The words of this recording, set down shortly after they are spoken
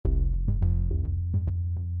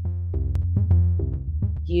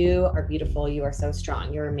you are beautiful. You are so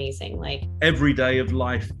strong. You're amazing. Like every day of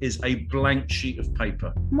life is a blank sheet of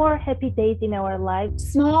paper. More happy days in our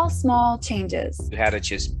lives. Small changes. You had to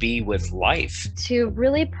just be with life. To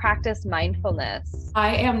really practice mindfulness.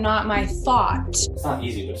 I am not my thought. It's not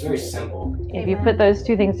easy, but it's very simple. If you put those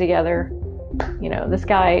two things together, you know, the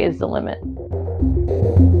sky is the limit.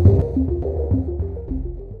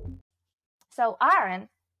 So Aaron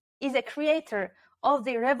is a creator of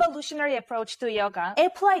the revolutionary approach to yoga,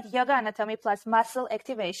 applied yoga anatomy plus muscle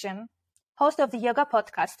activation, host of the yoga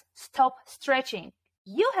podcast, Stop Stretching.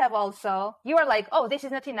 You are like, oh, this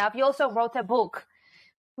is not enough. You also wrote a book,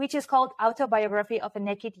 which is called Autobiography of a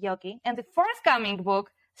Naked Yogi. And the forthcoming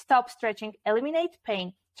book, Stop Stretching, Eliminate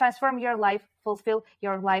Pain, Transform Your Life, Fulfill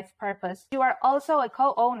Your Life Purpose. You are also a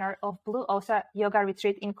co-owner of Blue Osa Yoga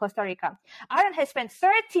Retreat in Costa Rica. Aaron has spent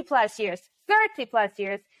 30 plus years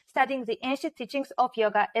studying the ancient teachings of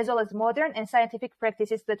yoga, as well as modern and scientific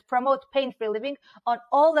practices that promote pain-free living on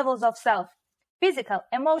all levels of self, physical,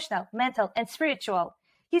 emotional, mental, and spiritual.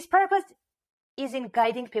 His purpose is in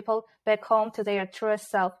guiding people back home to their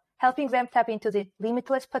truest self, helping them tap into the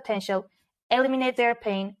limitless potential, eliminate their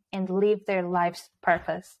pain, and live their life's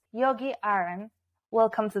purpose. Yogi Aaron,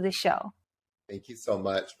 welcome to the show. Thank you so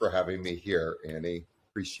much for having me here, Annie.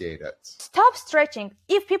 Appreciate it. Stop Stretching.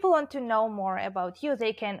 If people want to know more about you,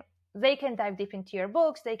 they can dive deep into your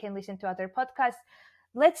books. They can listen to other podcasts.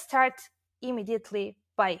 Let's start immediately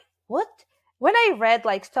by what? When I read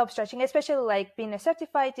like Stop Stretching, especially like being a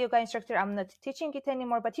certified yoga instructor, I'm not teaching it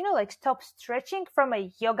anymore, but you know, like Stop Stretching from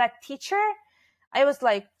a yoga teacher, I was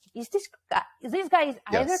like, is this guy is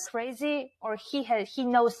either crazy or he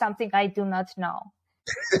knows something I do not know.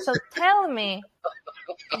 So tell me,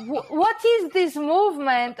 what is this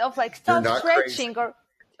movement of like Stop Stretching, or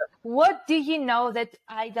what do you know that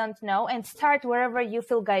I don't know? And start wherever you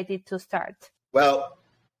feel guided to start. Well,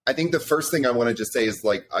 I think the first thing I want to just say is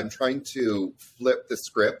like, I'm trying to flip the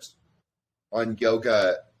script on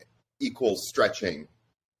yoga equals stretching.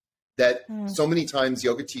 That so many times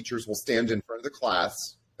yoga teachers will stand in front of the class,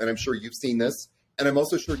 and I'm sure you've seen this, and I'm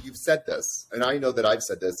also sure you've said this, and I know that I've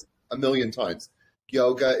said this a million times.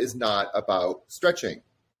 Yoga is not about stretching.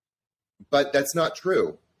 But that's not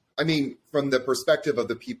true. I mean, from the perspective of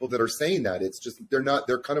the people that are saying that, it's just,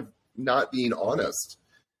 they're kind of not being honest.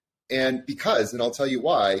 And I'll tell you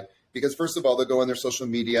why, because first of all, they'll go on their social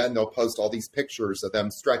media and they'll post all these pictures of them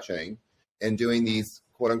stretching and doing these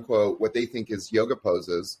quote unquote, what they think is yoga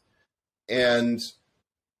poses. And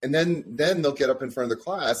then they'll get up in front of the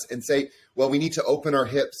class and say, well, we need to open our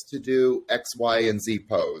hips to do X, Y, and Z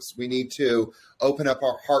pose. We need to open up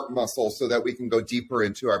our heart muscle so that we can go deeper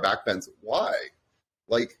into our back bends. Why?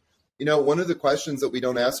 Like, you know, one of the questions that we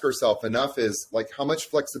don't ask ourselves enough is like, how much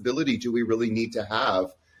flexibility do we really need to have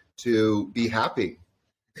to be happy?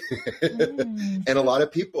 And a lot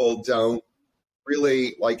of people don't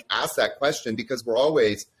really like ask that question because we're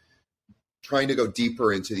always trying to go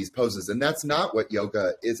deeper into these poses. And that's not what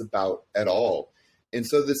yoga is about at all. And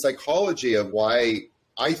so the psychology of why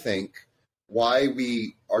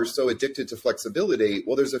we are so addicted to flexibility,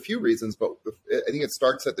 well, there's a few reasons, but I think it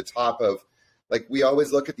starts at the top of, like, we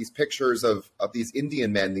always look at these pictures of these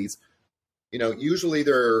Indian men, these, you know, usually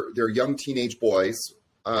they're young teenage boys,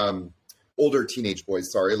 older teenage boys,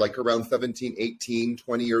 like around 17, 18,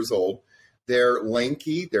 20 years old. They're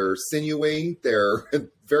lanky, they're sinewy, they're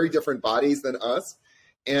very different bodies than us.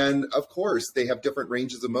 And of course, they have different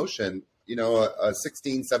ranges of motion. You know, a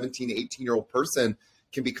 16, 17, 18-year-old person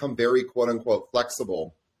can become very, quote unquote,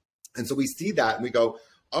 flexible. And so we see that and we go,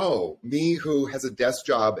 oh, me who has a desk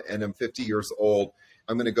job and I'm 50 years old,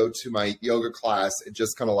 I'm going to go to my yoga class and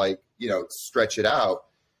just kind of like, you know, stretch it out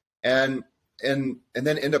and then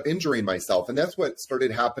end up injuring myself. And that's what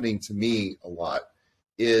started happening to me a lot,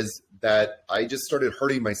 is that I just started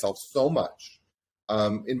hurting myself so much.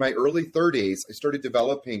 In my early 30s, I started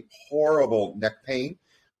developing horrible neck pain,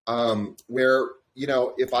 where, you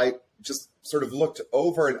know, if I just sort of looked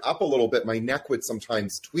over and up a little bit, my neck would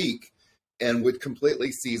sometimes tweak and would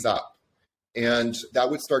completely seize up. And that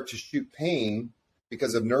would start to shoot pain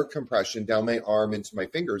because of nerve compression down my arm into my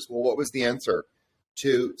fingers. Well, what was the answer?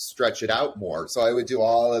 To stretch it out more. So I would do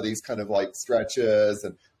all of these kind of like stretches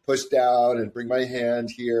and push down and bring my hand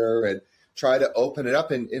here and try to open it up.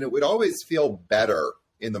 And it would always feel better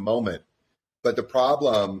in the moment. But the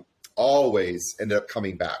problem always ended up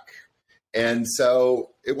coming back. And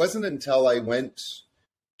so it wasn't until I went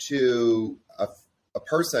to a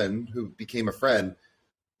person who became a friend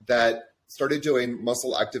that started doing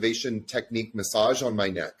muscle activation technique massage on my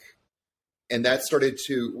neck. And that started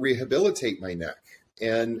to rehabilitate my neck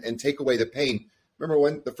and take away the pain. remember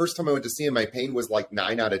when the first time I went to see him, my pain was like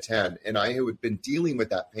 9 out of 10. And I had been dealing with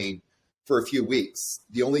that pain for a few weeks.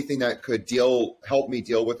 The only thing that could help me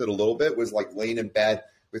deal with it a little bit was like laying in bed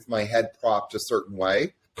with my head propped a certain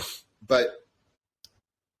way. But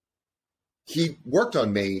he worked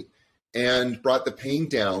on me and brought the pain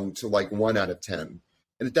down to like 1 out of 10.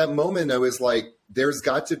 And at that moment, I was like, there's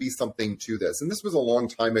got to be something to this. And this was a long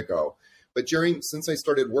time ago. But since I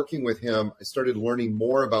started working with him, I started learning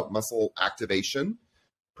more about muscle activation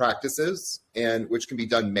practices, and which can be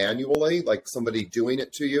done manually, like somebody doing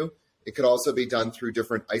it to you. It could also be done through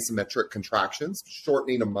different isometric contractions,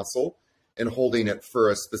 shortening a muscle and holding it for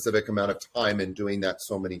a specific amount of time and doing that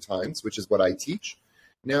so many times, which is what I teach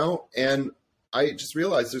now. And I just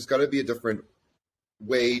realized there's got to be a different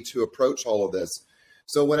way to approach all of this.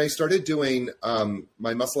 So when I started doing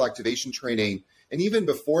my muscle activation training, and even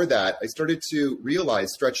before that, I started to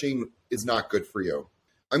realize stretching is not good for you.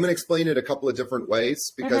 I'm going to explain it a couple of different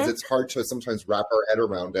ways because it's hard to sometimes wrap our head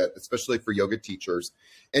around it, especially for yoga teachers.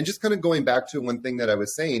 And just kind of going back to one thing that I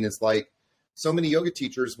was saying is like, so many yoga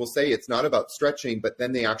teachers will say it's not about stretching, but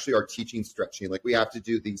then they actually are teaching stretching. Like we have to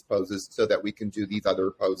do these poses so that we can do these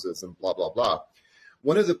other poses and blah, blah, blah.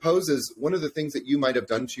 One of the things that you might have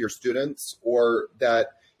done to your students, or that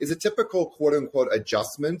is a typical quote unquote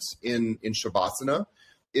adjustment in Shavasana,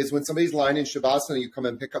 is when somebody's lying in Shavasana, you come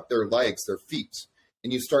and pick up their legs, their feet,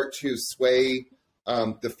 and you start to sway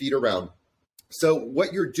the feet around. So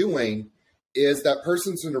what you're doing is that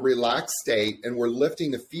person's in a relaxed state and we're lifting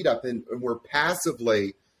the feet up and we're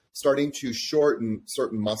passively starting to shorten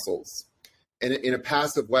certain muscles in a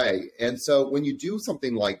passive way. And so when you do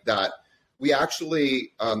something like that, we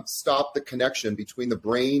actually stop the connection between the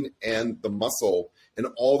brain and the muscle, and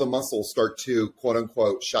all the muscles start to quote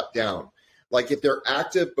unquote shut down. Like if they're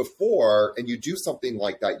active before and you do something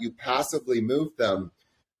like that, you passively move them,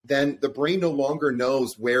 then the brain no longer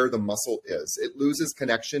knows where the muscle is. It loses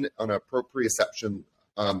connection on a proprioception.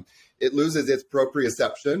 It loses its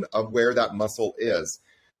proprioception of where that muscle is.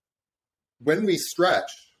 When we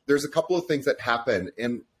stretch, there's a couple of things that happen.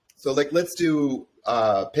 And so like, let's do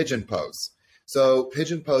pigeon pose. So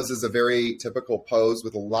pigeon pose is a very typical pose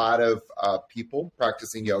with a lot of people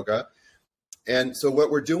practicing yoga. And so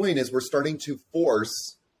what we're doing is we're starting to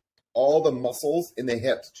force all the muscles in the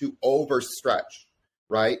hips to overstretch,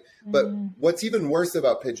 right? But what's even worse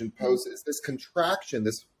about pigeon pose is this contraction,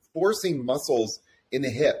 this forcing muscles in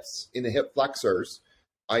the hips, in the hip flexors,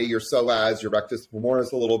 i.e. your psoas, your rectus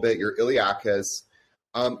femoris a little bit, your iliacus.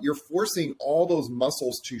 You're forcing all those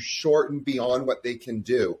muscles to shorten beyond what they can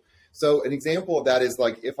do. So an example of that is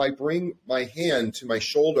like if I bring my hand to my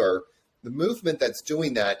shoulder, the movement that's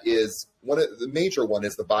doing that is the major one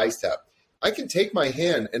is the bicep. I can take my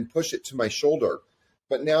hand and push it to my shoulder,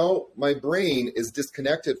 but now my brain is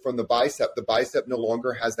disconnected from the bicep. The bicep no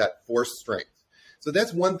longer has that force strength. So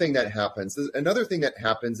that's one thing that happens. Another thing that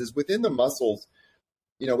happens is within the muscles,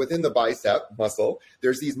 within the bicep muscle,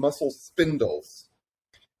 there's these muscle spindles.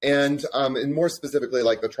 And more specifically,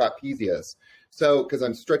 like the trapezius. So, because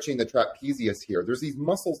I'm stretching the trapezius here, there's these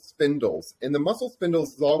muscle spindles, and the muscle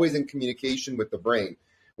spindles is always in communication with the brain.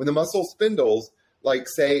 When the muscle spindles,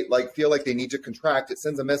 feel like they need to contract, it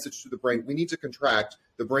sends a message to the brain. We need to contract.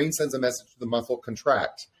 The brain sends a message to the muscle,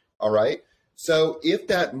 contract. All right. So if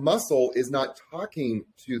that muscle is not talking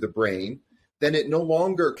to the brain, then it no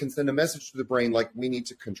longer can send a message to the brain like we need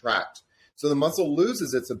to contract. So the muscle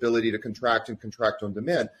loses its ability to contract and contract on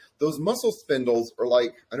demand. Those muscle spindles are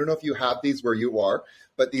like, I don't know if you have these where you are,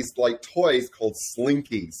 but these like toys called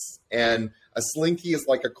slinkies. And a slinky is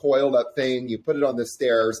like a coiled up thing. You put it on the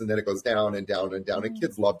stairs and then it goes down and down and down. And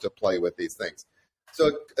kids love to play with these things. So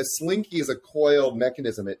a slinky is a coiled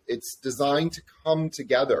mechanism. It's designed to come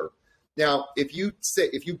together. Now, if you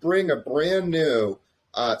bring a brand new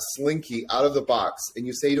slinky out of the box and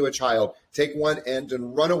you say to a child, take one end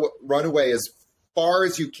and run away as far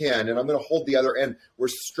as you can, and I'm going to hold the other end, we're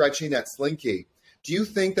stretching that slinky. Do you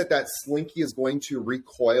think that slinky is going to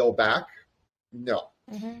recoil back? No.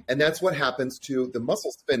 And that's what happens to the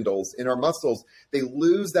muscle spindles in our muscles. They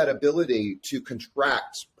lose that ability to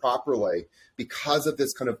contract properly because of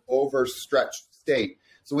this kind of overstretched state.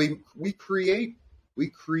 So we create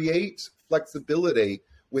flexibility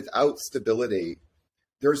without stability.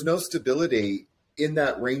 There's no stability in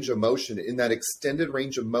that range of motion, in that extended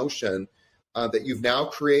range of motion that you've now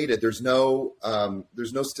created. There's no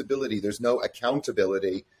stability. There's no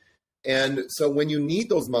accountability. And so when you need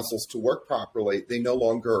those muscles to work properly, they no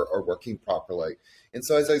longer are working properly. And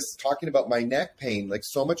so as I was talking about my neck pain, like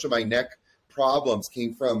so much of my neck problems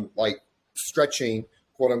came from like stretching,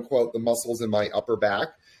 quote unquote, the muscles in my upper back.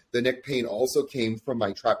 The neck pain also came from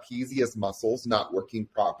my trapezius muscles not working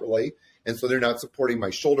properly. And so they're not supporting my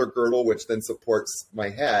shoulder girdle, which then supports my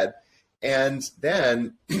head. And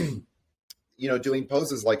then, doing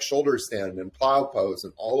poses like shoulder stand and plow pose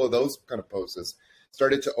and all of those kind of poses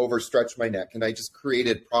started to overstretch my neck. And I just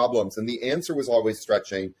created problems. And the answer was always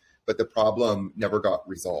stretching, but the problem never got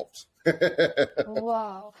resolved.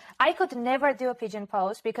 Wow. I could never do a pigeon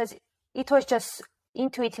pose because it was just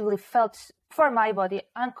intuitively felt for my body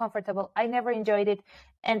uncomfortable. I never enjoyed it.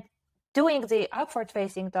 And doing the upward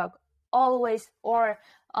facing dog always, or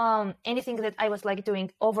anything that I was like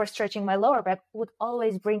doing, overstretching my lower back, would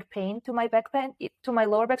always bring pain to my to my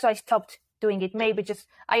lower back. So I stopped doing it. Maybe just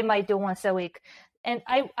I might do once a week. And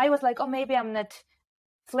I was like, oh, maybe I'm not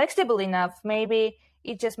flexible enough. Maybe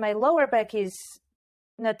it's just my lower back is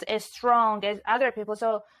not as strong as other people.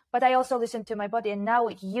 So, but I also listened to my body, and now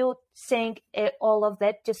you saying all of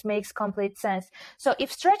that just makes complete sense. So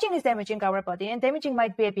if stretching is damaging our body, and damaging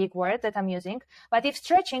might be a big word that I'm using, but if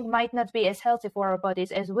stretching might not be as healthy for our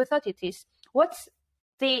bodies as we thought it is, what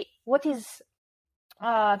is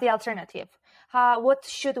the alternative? What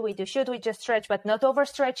should we do? Should we just stretch but not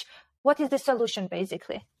overstretch? What is the solution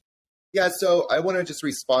basically? Yeah, so I want to just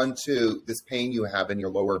respond to this pain you have in your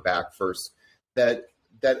lower back first. That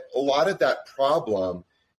a lot of that problem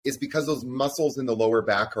is because those muscles in the lower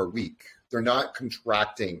back are weak. They're not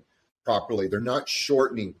contracting properly. They're not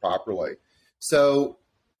shortening properly. So,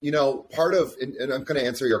 part of, and I'm going to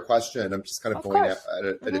answer your question. I'm just kind of going at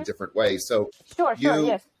a different way. So sure,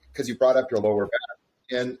 yes. Because you brought up your lower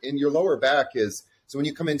back, and in your lower back so when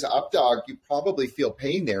you come into up dog, you probably feel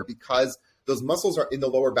pain there because those muscles in the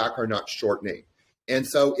lower back are not shortening. And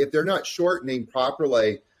so if they're not shortening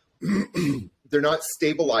properly, they're not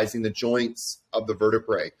stabilizing the joints of the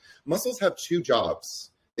vertebrae. Muscles have two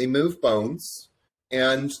jobs. They move bones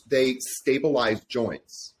and they stabilize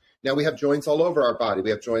joints. Now we have joints all over our body. We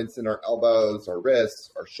have joints in our elbows, our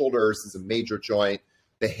wrists, our shoulders is a major joint,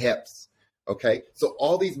 the hips. Okay. So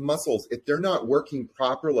all these muscles, if they're not working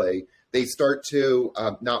properly, they start to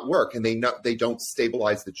not work, and they don't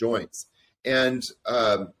stabilize the joints. And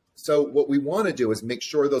so what we want to do is make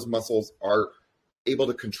sure those muscles are able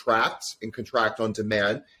to contract on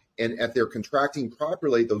demand. And if they're contracting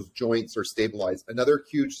properly, those joints are stabilized. Another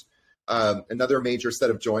major set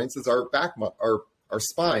of joints is our back, our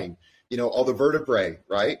spine, all the vertebrae,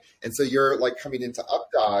 right? And so you're like coming into up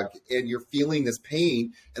dog and you're feeling this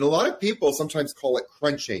pain. And a lot of people sometimes call it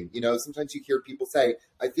crunching. Sometimes you hear people say,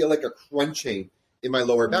 I feel like a crunching in my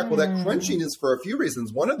lower back. Well, that crunching is for a few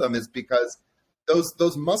reasons. One of them is because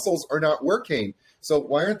those muscles are not working. So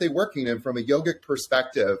why aren't they working? And from a yogic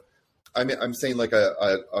perspective, I'm saying like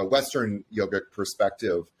a Western yogic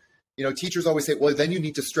perspective, teachers always say, well, then you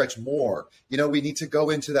need to stretch more. We need to go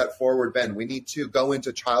into that forward bend. We need to go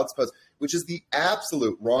into child's pose, which is the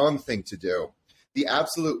absolute wrong thing to do. The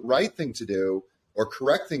absolute right thing to do, or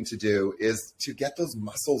correct thing to do, is to get those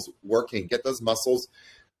muscles working,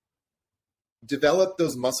 develop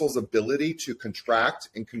those muscles' ability to contract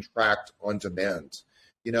and contract on demand.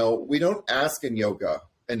 We don't ask in yoga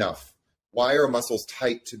enough, why are muscles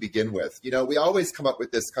tight to begin with? We always come up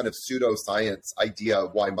with this kind of pseudoscience idea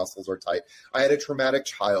of why muscles are tight. I had a traumatic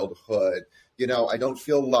childhood. I don't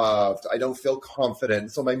feel loved. I don't feel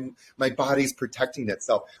confident. So my body's protecting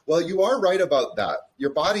itself. Well, you are right about that.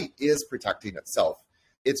 Your body is protecting itself.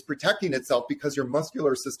 It's protecting itself because your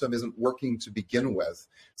muscular system isn't working to begin with.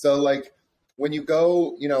 So like, when you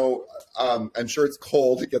go, I'm sure it's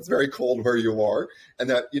cold. It gets very cold where you are. And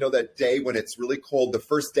that day when it's really cold, the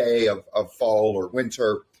first day of fall or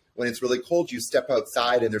winter, when it's really cold, you step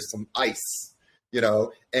outside and there's some ice,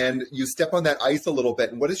 and you step on that ice a little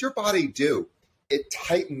bit. And what does your body do? It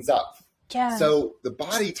tightens up. Yeah. So the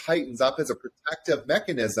body tightens up as a protective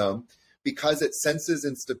mechanism because it senses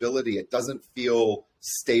instability. It doesn't feel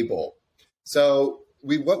stable. So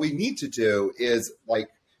what we need to do is like,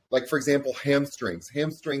 for example, hamstrings.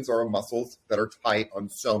 Hamstrings are muscles that are tight on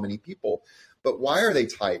so many people. But why are they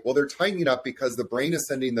tight? Well, they're tightening up because the brain is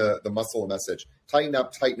sending the muscle a message. Tighten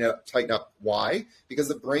up, tighten up, tighten up. Why? Because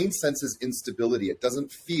the brain senses instability. It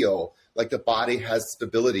doesn't feel like the body has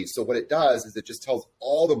stability. So what it does is it just tells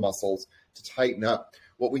all the muscles to tighten up.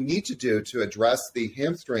 What we need to do to address the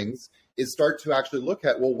hamstrings is start to actually look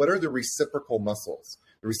at, well, what are the reciprocal muscles?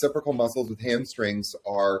 The reciprocal muscles with hamstrings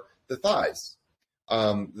are the thighs.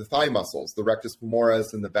 The thigh muscles, the rectus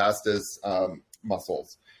femoris and the vastus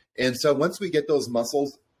muscles. And so once we get those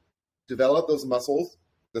muscles, develop those muscles,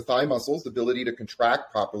 the thigh muscles, the ability to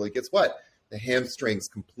contract properly, guess what? The hamstrings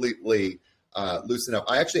completely loosen up.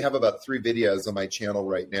 I actually have about 3 videos on my channel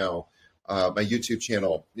right now my YouTube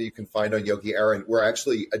channel that you can find on Yogi Aaron, where I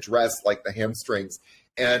actually address like the hamstrings,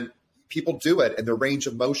 and people do it and the range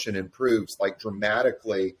of motion improves like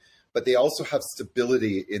dramatically, but they also have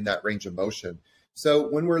stability in that range of motion. So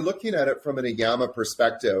when we're looking at it from an Ayama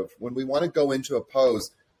perspective, when we want to go into a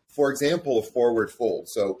pose, for example, a forward fold.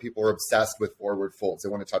 So people are obsessed with forward folds. They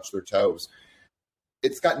want to touch their toes.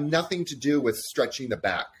 It's got nothing to do with stretching the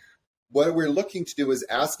back. What we're looking to do is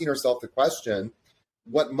asking ourselves the question,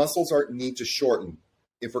 what muscles need to shorten?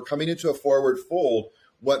 If we're coming into a forward fold,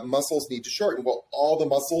 what muscles need to shorten? Well, all the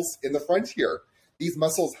muscles in the front here. These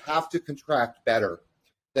muscles have to contract better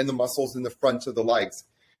than the muscles in the front of the legs.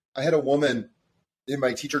 I had a woman in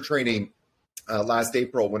my teacher training last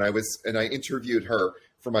April when I interviewed her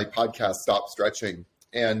for my podcast, Stop Stretching.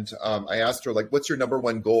 And I asked her, like, what's your number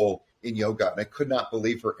one goal in yoga? And I could not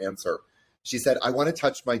believe her answer. She said, I want to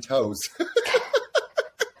touch my toes.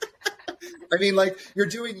 I mean, like, you're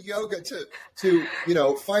doing yoga to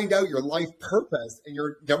find out your life purpose, and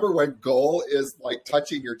your number one goal is like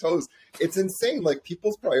touching your toes. It's insane, like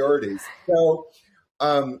people's priorities. So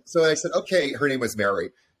I said, okay, her name was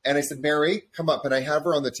Mary. And I said, Mary, come up. And I have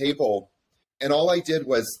her on the table. And all I did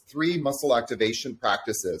was 3 muscle activation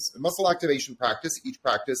practices. A muscle activation practice, each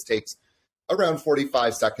practice takes around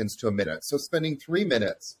 45 seconds to a minute. So spending 3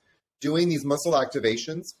 minutes doing these muscle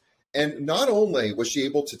activations. And not only was she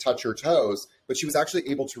able to touch her toes, but she was actually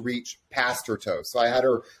able to reach past her toes. So I had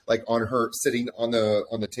her like on her sitting on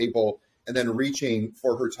the table and then reaching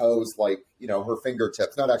for her toes, like, her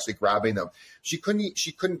fingertips, not actually grabbing them. She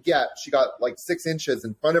got like 6 inches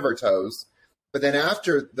in front of her toes. But then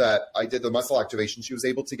after that, I did the muscle activation. She was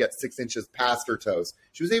able to get 6 inches past her toes.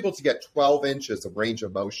 She was able to get 12 inches of range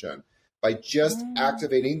of motion by just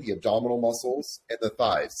activating the abdominal muscles and the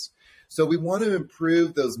thighs. So we want to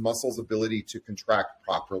improve those muscles' ability to contract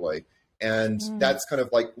properly. And that's kind of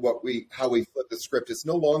like how we flip the script. It's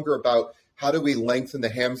no longer about how do we lengthen the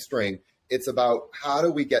hamstring. It's about how do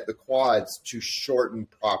we get the quads to shorten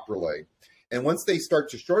properly. And once they start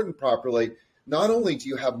to shorten properly, not only do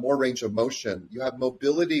you have more range of motion, you have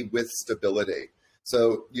mobility with stability.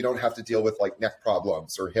 So you don't have to deal with like neck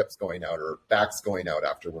problems or hips going out or backs going out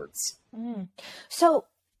afterwards. So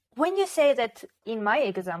when you say that in my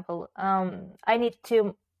example, I need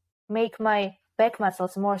to make my back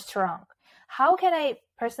muscles more strong, how can I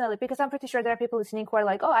personally, because I'm pretty sure there are people listening who are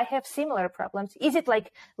like, oh, I have similar problems. Is it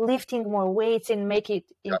like lifting more weights and make it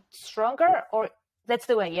stronger? Or that's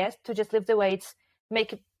the way, yes? To just lift the weights,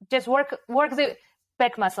 just work the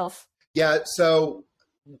back muscles. Yeah. So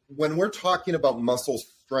when we're talking about muscle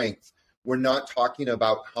strength, we're not talking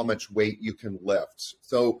about how much weight you can lift.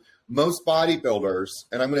 So most bodybuilders,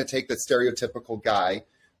 and I'm going to take the stereotypical guy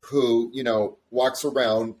who, walks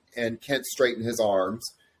around and can't straighten his arms,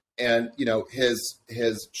 and,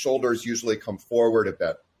 his shoulders usually come forward a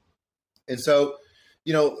bit. And so,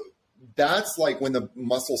 that's like when the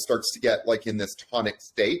muscle starts to get like in this tonic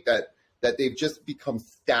state that they've just become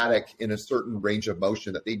static in a certain range of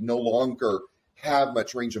motion, that they no longer have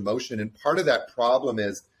much range of motion. And part of that problem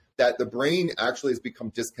is that the brain actually has become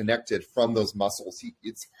disconnected from those muscles.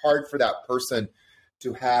 It's hard for that person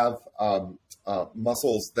to have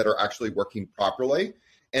muscles that are actually working properly.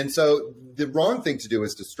 And so the wrong thing to do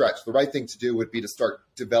is to stretch. The right thing to do would be to start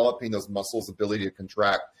developing those muscles' ability to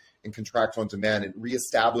contract and contract on demand and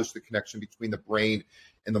reestablish the connection between the brain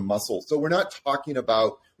and the muscles. So we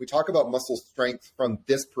talk about muscle strength from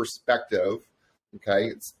this perspective. Okay,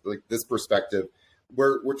 it's like this perspective.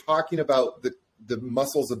 We're talking about the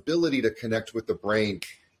muscle's ability to connect with the brain.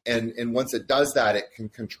 And once it does that, it can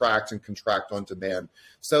contract and contract on demand.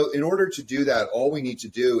 So in order to do that, all we need to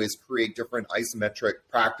do is create different isometric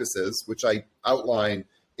practices, which I outline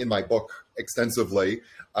in my book extensively,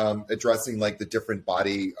 addressing like the different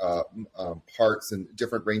body parts and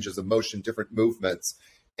different ranges of motion, different movements,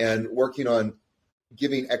 and working on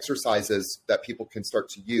giving exercises that people can start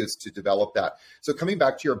to use to develop that. So coming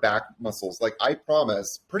back to your back muscles, like I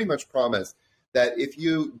pretty much promise, that if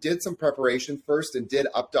you did some preparation first and did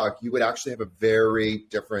up dog, you would actually have a very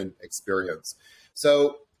different experience.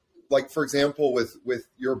 So like, for example, with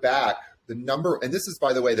your back, and this is,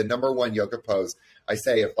 by the way, the number one yoga pose, I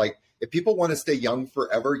say, if people want to stay young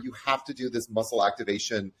forever, you have to do this muscle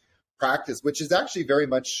activation practice, which is actually very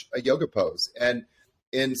much a yoga pose. And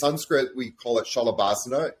in Sanskrit, we call it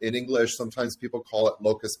Shalabhasana. In English, sometimes people call it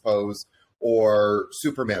locust pose or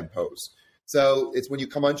Superman pose. So it's when you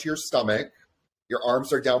come onto your stomach, your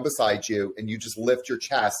arms are down beside you, and you just lift your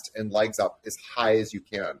chest and legs up as high as you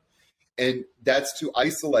can. And that's to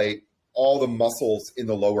isolate all the muscles in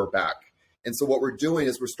the lower back. And so what we're doing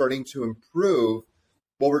is we're starting to improve,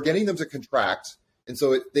 we're getting them to contract, And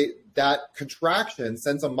so that contraction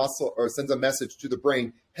sends a muscle or sends a message to the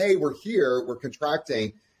brain, hey, we're here, we're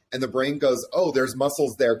contracting. And the brain goes, oh, there's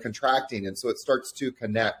muscles there contracting. And so it starts to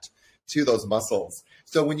connect to those muscles.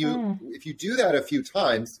 So when if you do that a few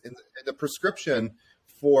times, in the prescription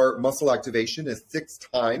for muscle activation is 6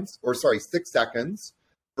 seconds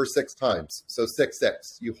for 6 times. So 6,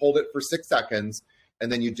 6. You hold it for 6 seconds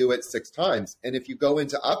and then you do it 6 times. And if you go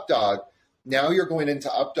into up dog, now you're going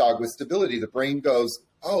into up dog with stability. The brain goes,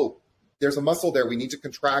 oh, there's a muscle there. We need to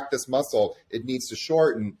contract this muscle. It needs to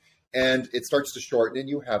shorten. And it starts to shorten and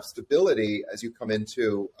you have stability as you come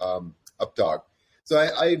into up dog. So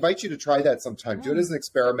I invite you to try that sometime. Do it as an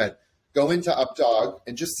experiment. Go into up dog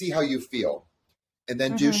and just see how you feel. And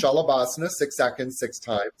then do Shalabhasana 6 seconds, 6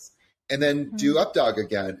 times. And then do up dog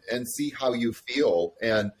again and see how you feel.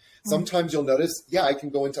 And sometimes you'll notice, yeah, I can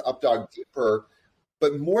go into up dog deeper.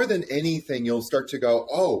 But more than anything, you'll start to go,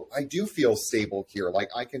 oh, I do feel stable here. Like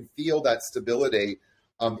I can feel that stability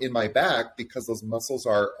in my back because those muscles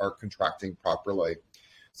are contracting properly.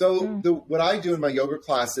 So what I do in my yoga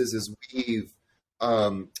classes is weave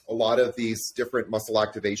a lot of these different muscle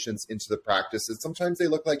activations into the practices. Sometimes they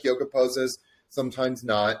look like yoga poses, sometimes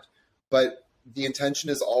not. But the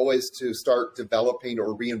intention is always to start developing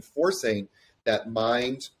or reinforcing that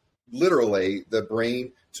mind, literally the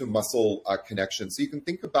brain to muscle connection. So you can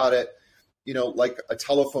think about it, like a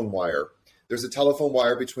telephone wire. There's a telephone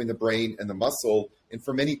wire between the brain and the muscle. And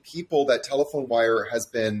for many people, that telephone wire has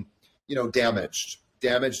been, damaged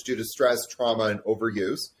due to stress, trauma, and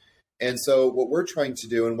overuse. And so what we're trying to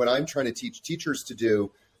do, and what I'm trying to teach teachers to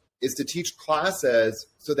do, is to teach classes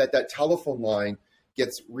so that that telephone line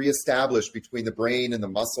gets reestablished between the brain and the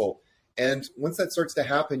muscle. And once that starts to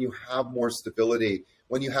happen, you have more stability.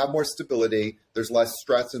 When you have more stability, there's less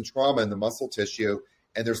stress and trauma in the muscle tissue,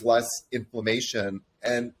 and there's less inflammation.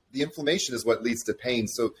 And the inflammation is what leads to pain.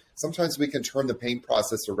 So sometimes we can turn the pain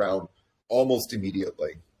process around almost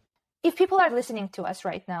immediately. If people are listening to us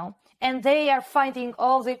right now and they are finding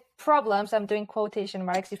all the problems, I'm doing quotation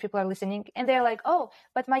marks if people are listening, and they're like, oh,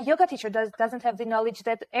 but my yoga teacher doesn't have the knowledge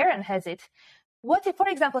that Erin has it. What if, for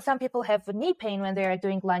example, some people have knee pain when they are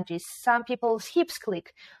doing lunges, some people's hips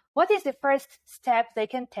click. What is the first step they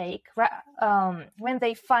can take when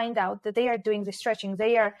they find out that they are doing the stretching,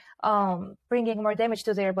 they are bringing more damage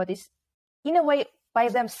to their bodies in a way by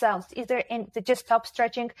themselves? Is there they just stop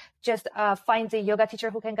stretching, just find the yoga teacher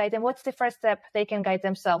who can guide them? What's the first step they can guide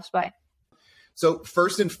themselves by? So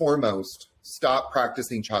first and foremost, stop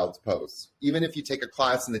practicing child's pose. Even if you take a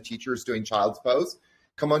class and the teacher is doing child's pose,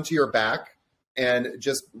 come onto your back and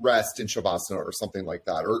just rest in Shavasana or something like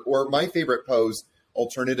that. Or my favorite pose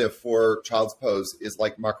alternative for child's pose is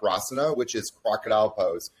like Makarasana, which is crocodile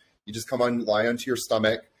pose. You just lie onto your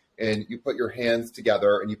stomach and you put your hands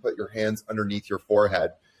together and you put your hands underneath your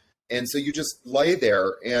forehead. And so you just lay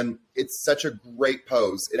there, and it's such a great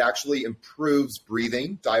pose. It actually improves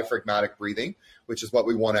breathing, diaphragmatic breathing, which is what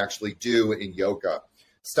we want to actually do in yoga.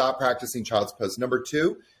 Stop practicing child's pose. Number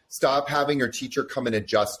 2, stop having your teacher come and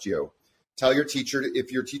adjust you. Tell your teacher, if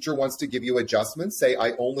your teacher wants to give you adjustments, say,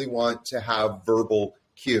 I only want to have verbal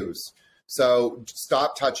cues. So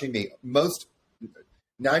stop touching me. Most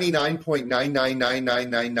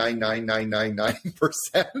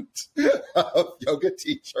 99.999999999% of yoga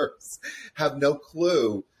teachers have no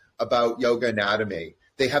clue about yoga anatomy.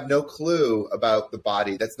 They have no clue about the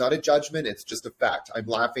body. That's not a judgment. It's just a fact. I'm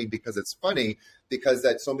laughing because it's funny, because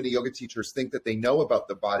that so many yoga teachers think that they know about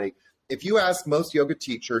the body. If you ask most yoga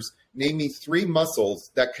teachers, name me 3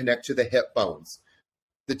 muscles that connect to the hip bones,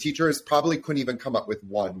 the teachers probably couldn't even come up with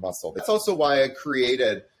 1 muscle. That's also why I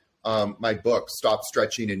created my book, Stop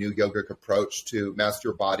Stretching, A New Yogic Approach to Master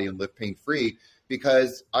Your Body and Live Pain-Free,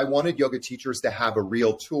 because I wanted yoga teachers to have a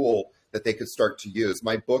real tool that they could start to use.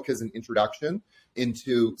 My book is an introduction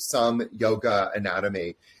into some yoga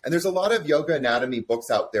anatomy. And there's a lot of yoga anatomy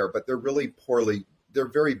books out there, but they're really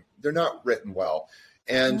they're not written well.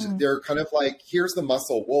 And they're kind of like, here's the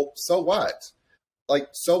muscle. Well, so what?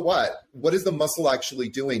 So what? What is the muscle actually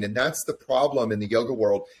doing? And that's the problem in the yoga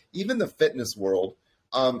world, even the fitness world,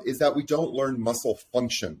 is that we don't learn muscle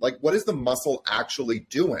function. Like, what is the muscle actually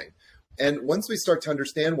doing? And once we start to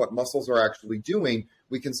understand what muscles are actually doing,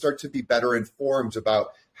 we can start to be better informed about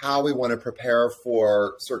how we want to prepare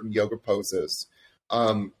for certain yoga poses.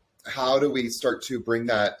 How do we start to bring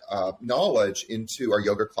that knowledge into our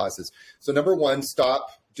yoga classes? So number 1,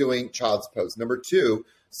 stop doing child's pose. Number 2,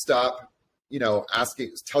 stop,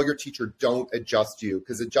 tell your teacher, don't adjust you,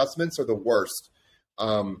 because adjustments are the worst.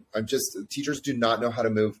 Teachers do not know how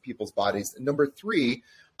to move people's bodies. And number 3,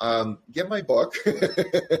 get my book.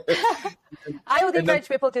 I would encourage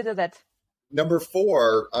people to do that. number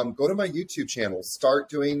 4, go to my YouTube channel, start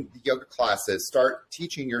doing the yoga classes, start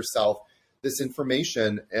teaching yourself this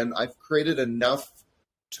information. And I've created enough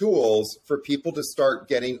tools for people to start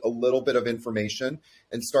getting a little bit of information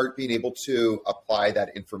and start being able to apply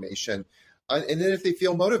that information. And then if they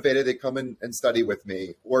feel motivated, they come and study with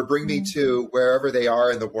me or bring me to wherever they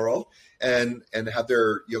are in the world and have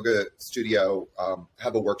their yoga studio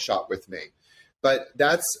have a workshop with me. But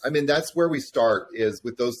that's where we start, is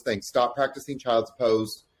with those things. Stop practicing child's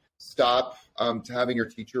pose, stop to having your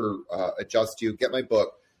teacher adjust you, get my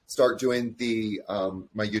book, start doing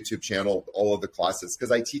my YouTube channel, all of the classes,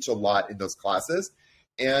 because I teach a lot in those classes.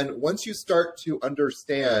 And once you start to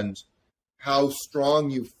understand how strong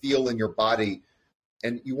you feel in your body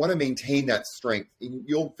and you want to maintain that strength,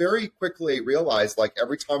 you'll very quickly realize, like,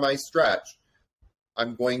 every time I stretch,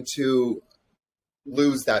 I'm going to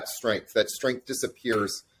lose that strength. That strength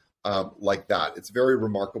disappears like that. It's very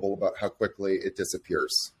remarkable about how quickly it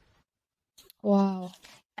disappears. Wow.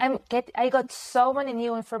 I got so many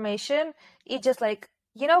new information. It just like,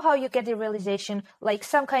 you know how you get the realization, like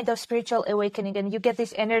some kind of spiritual awakening, and you get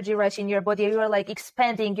this energy rush in your body. You are like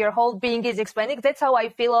expanding, your whole being is expanding. That's how I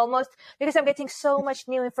feel almost, because I'm getting so much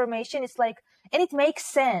new information. It's like, and it makes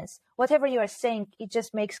sense. Whatever you are saying, it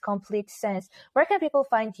just makes complete sense. Where can people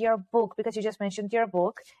find your book? Because you just mentioned your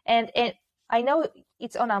book, and I know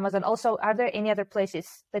it's on Amazon. Also, are there any other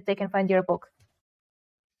places that they can find your book?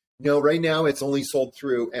 No, right now it's only sold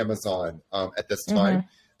through Amazon at this time.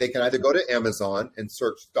 They can either go to Amazon and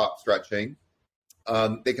search Stop Stretching.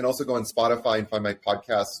 They can also go on Spotify and find my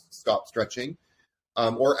podcast, Stop Stretching,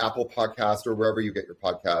 or Apple Podcast, or wherever you get your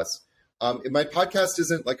podcasts. My podcast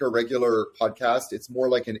isn't like a regular podcast. It's more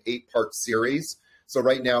like an 8-part series. So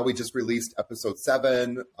right now we just released episode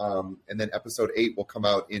 7, and then episode 8 will come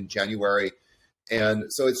out in January. And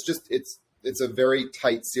so it's a very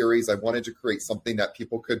tight series. I wanted to create something that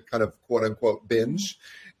people could kind of quote unquote binge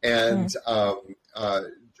and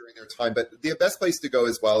during their time. But the best place to go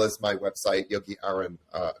as well is my website,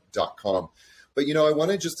 yogiaaron.com. But, I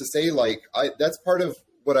wanted just to say, like, that's part of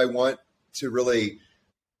what I want to really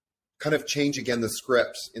kind of change again the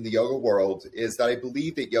script in the yoga world, is that I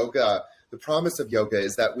believe that yoga, the promise of yoga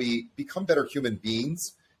is that we become better human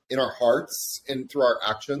beings in our hearts and through our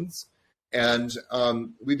actions. And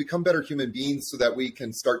we become better human beings so that we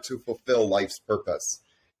can start to fulfill life's purpose.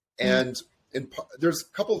 And there's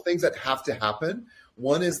a couple of things that have to happen.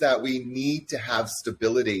 One is that we need to have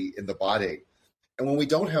stability in the body. And when we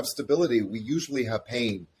don't have stability, we usually have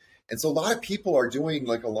pain. And so a lot of people are doing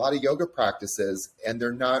like a lot of yoga practices and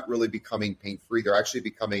they're not really becoming pain-free. They're actually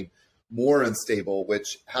becoming more unstable,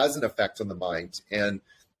 which has an effect on the mind. And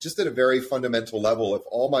just at a very fundamental level, if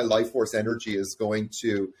all my life force energy is going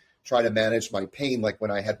to try to manage my pain, like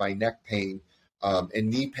when I had my neck pain and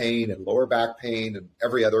knee pain and lower back pain and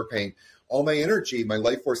every other pain, all my energy, my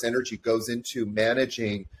life force energy goes into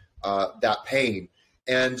managing that pain.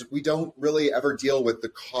 And we don't really ever deal with the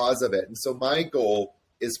cause of it. And so my goal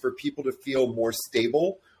is for people to feel more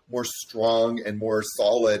stable, more strong, and more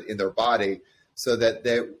solid in their body so that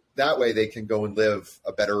that way they can go and live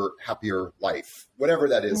a better, happier life, whatever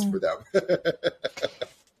that is for them.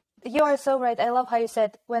 You are so right. I love how you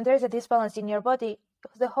said when there's a disbalance in your body,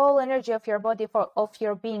 the whole energy of your body, of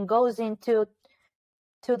your being, goes into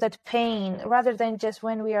that pain, rather than just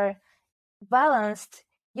when we are balanced.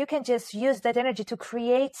 You can just use that energy to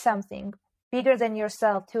create something bigger than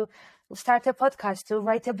yourself, to start a podcast, to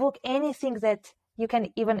write a book, anything that you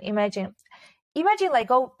can even imagine. Imagine, like,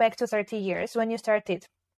 go back to 30 years when you started.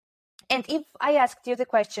 And if I asked you the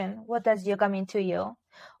question, what does yoga mean to you?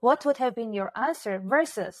 What would have been your answer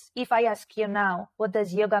versus if I ask you now, what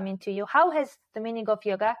does yoga mean to you? How has the meaning of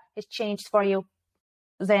yoga has changed for you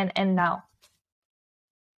then and now?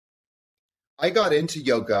 I got into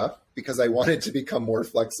yoga because I wanted to become more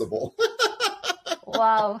flexible.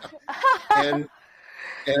 Wow. and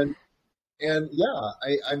yeah,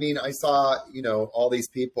 I mean, I saw, all these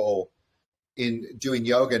people in doing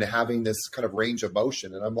yoga and having this kind of range of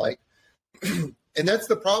motion. And I'm like, and that's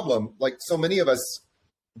the problem. Like, so many of us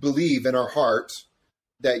believe in our heart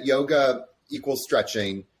that yoga equals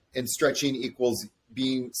stretching and stretching equals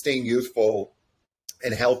staying youthful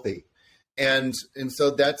and healthy. And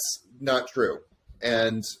so that's not true.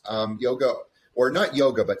 And yoga, or not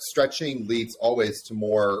yoga, but stretching leads always to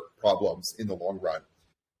more problems in the long run.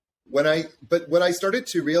 But what I started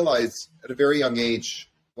to realize at a very young age,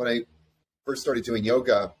 when I first started doing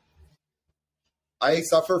yoga, I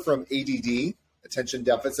suffer from ADD, attention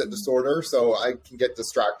deficit disorder, so I can get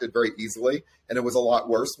distracted very easily. And it was a lot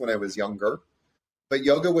worse when I was younger. But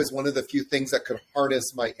yoga was one of the few things that could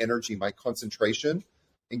harness my energy, my concentration,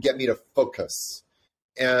 and get me to focus.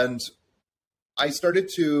 And I started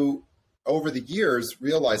to, over the years,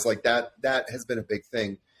 realize like that has been a big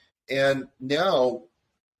thing. And now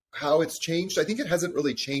how it's changed, I think it hasn't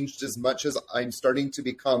really changed as much as I'm starting to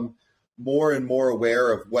become more and more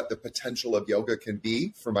aware of what the potential of yoga can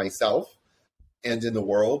be for myself and in the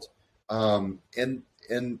world. And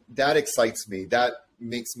that excites me. That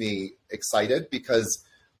makes me excited, because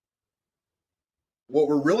what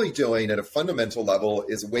we're really doing at a fundamental level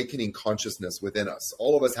is awakening consciousness within us.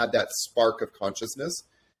 All of us have that spark of consciousness,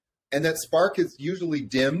 and that spark is usually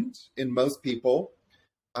dimmed in most people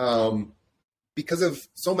because of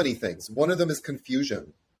so many things. One of them is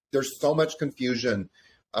confusion. There's so much confusion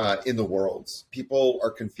in the world. People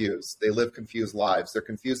are confused. They live confused lives. They're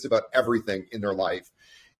confused about everything in their life.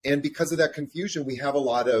 And because of that confusion, we have a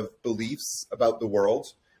lot of beliefs about the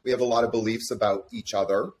world. We have a lot of beliefs about each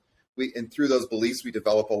other. And through those beliefs, we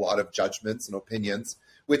develop a lot of judgments and opinions,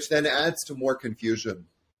 which then adds to more confusion.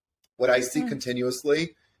 What I see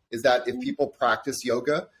continuously is that if people practice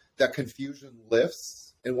yoga, that confusion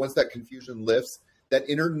lifts. And once that confusion lifts, that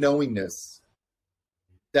inner knowingness,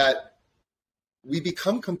 that we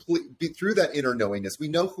become complete through that inner knowingness, we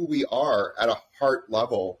know who we are at a heart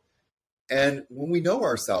level. And when we know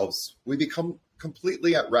ourselves, we become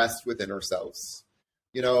completely at rest within ourselves.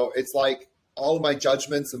 You know, it's like all of my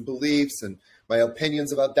judgments and beliefs and my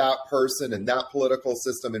opinions about that person and that political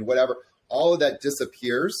system and whatever, all of that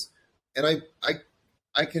disappears. And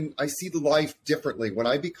I see the life differently. When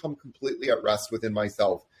I become completely at rest within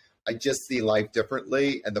myself, I just see life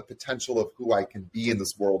differently and the potential of who I can be in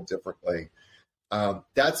this world differently.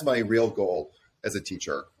 That's my real goal as a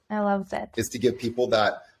teacher. I love that. Is to give people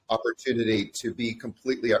that opportunity to be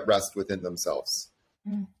completely at rest within themselves.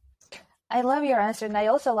 I love your answer. And I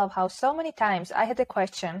also love how so many times I had a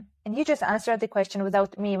question and you just answered the question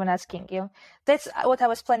without me even asking you. That's what I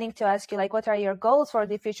was planning to ask you. Like, what are your goals for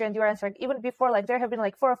the future? And you answered even before, like there have been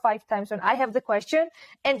like 4 or 5 times when I have the question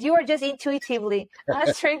and you are just intuitively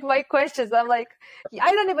answering my questions. I'm like,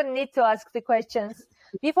 I don't even need to ask the questions.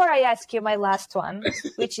 Before I ask you my last one,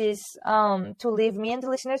 which is to leave me and the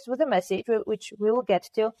listeners with a message, which we will get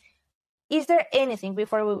to, is there anything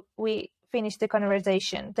before we finish the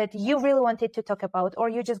conversation that you really wanted to talk about, or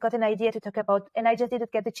you just got an idea to talk about and I just didn't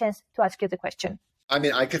get the chance to ask you the question? I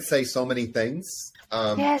mean, I could say so many things.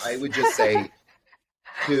 Yes. I would just say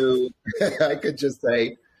I could just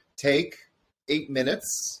say, take 8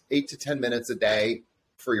 to 10 minutes a day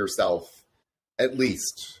for yourself, at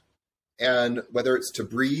least. And whether it's to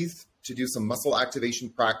breathe, to do some muscle activation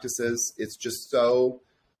practices, it's just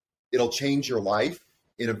it'll change your life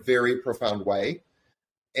in a very profound way.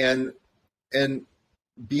 And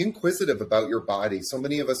be inquisitive about your body. So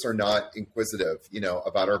many of us are not inquisitive,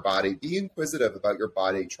 about our body. Be inquisitive about your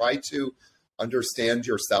body. Try to understand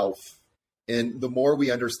yourself. And the more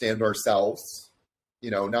we understand ourselves,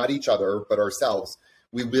 not each other, but ourselves,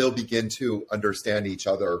 we will begin to understand each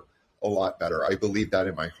other a lot better. I believe that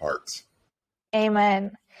in my heart.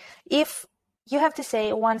 Amen. If you have to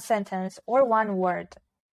say one sentence or one word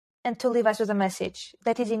and to leave us with a message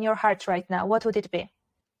that is in your heart right now, what would it be?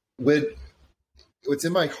 What's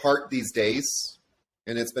in my heart these days,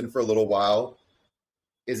 and it's been for a little while,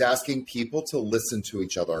 is asking people to listen to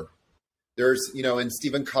each other. There's, in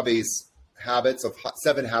Stephen Covey's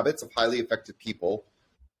 7 Habits of Highly Effective People,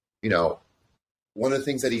 one of the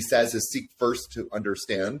things that he says is seek first to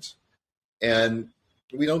understand. And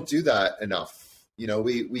we don't do that enough.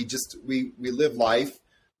 We live life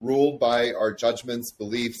ruled by our judgments,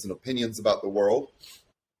 beliefs, and opinions about the world,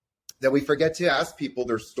 that we forget to ask people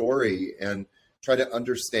their story and try to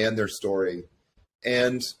understand their story.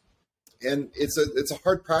 And it's a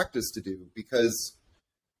hard practice to do, because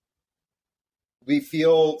we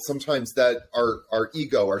feel sometimes that our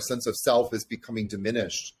ego, our sense of self, is becoming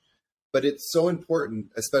diminished. But it's so important,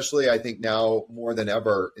 especially I think now more than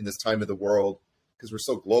ever in this time of the world, because we're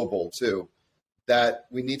so global too, that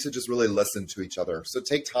we need to just really listen to each other. So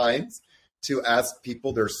take time to ask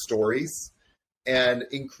people their stories and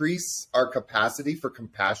increase our capacity for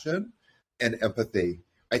compassion and empathy.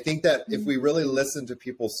 I think that if we really listen to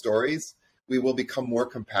people's stories, we will become more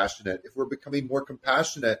compassionate. If we're becoming more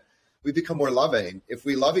compassionate, we become more loving. If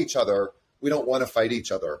we love each other, we don't want to fight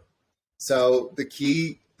each other. So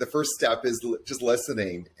the first step is just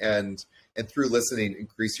listening, and through listening,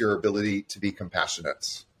 increase your ability to be compassionate.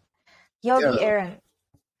 Yogi Aaron.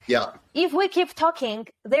 Yeah. If we keep talking,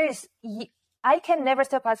 I can never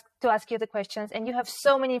stop to ask you the questions, and you have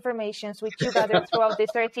so many informations which you gathered throughout the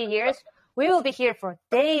 30 years. We will be here for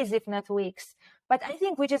days, if not weeks. But I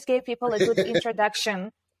think we just gave people a good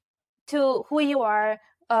introduction to who you are,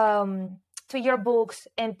 to your books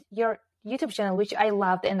and your YouTube channel, which I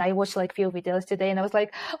loved, and I watched like few videos today, and I was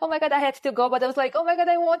like, oh my God, I had to go, but I was like, oh my God,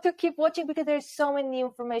 I want to keep watching because there's so many new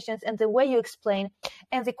informations, and the way you explain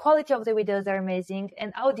and the quality of the videos are amazing,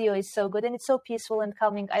 and audio is so good, and it's so peaceful and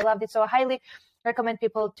calming. I loved it. So I highly recommend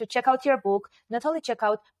people to check out your book. Not only check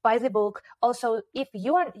out, buy the book. Also, if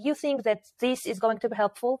you think that this is going to be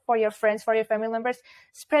helpful for your friends, for your family members,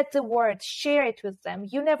 spread the word, share it with them.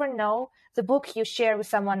 You never know, the book you share with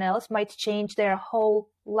someone else might change their whole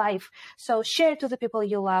life. So share it to the people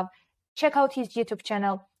you love. Check out his YouTube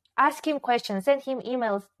channel. Ask him questions. Send him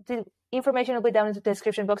emails. The information will be down in the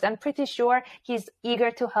description box. I'm pretty sure he's eager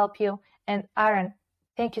to help you. And Aaron,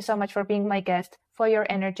 thank you so much for being my guest, for your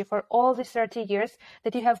energy, for all these 30 years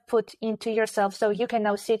that you have put into yourself so you can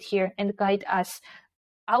now sit here and guide us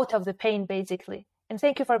out of the pain, basically. And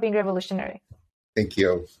thank you for being revolutionary. Thank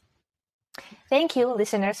you. Thank you,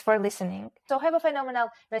 listeners, for listening. So have a phenomenal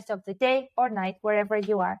rest of the day or night, wherever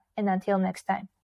you are. And until next time.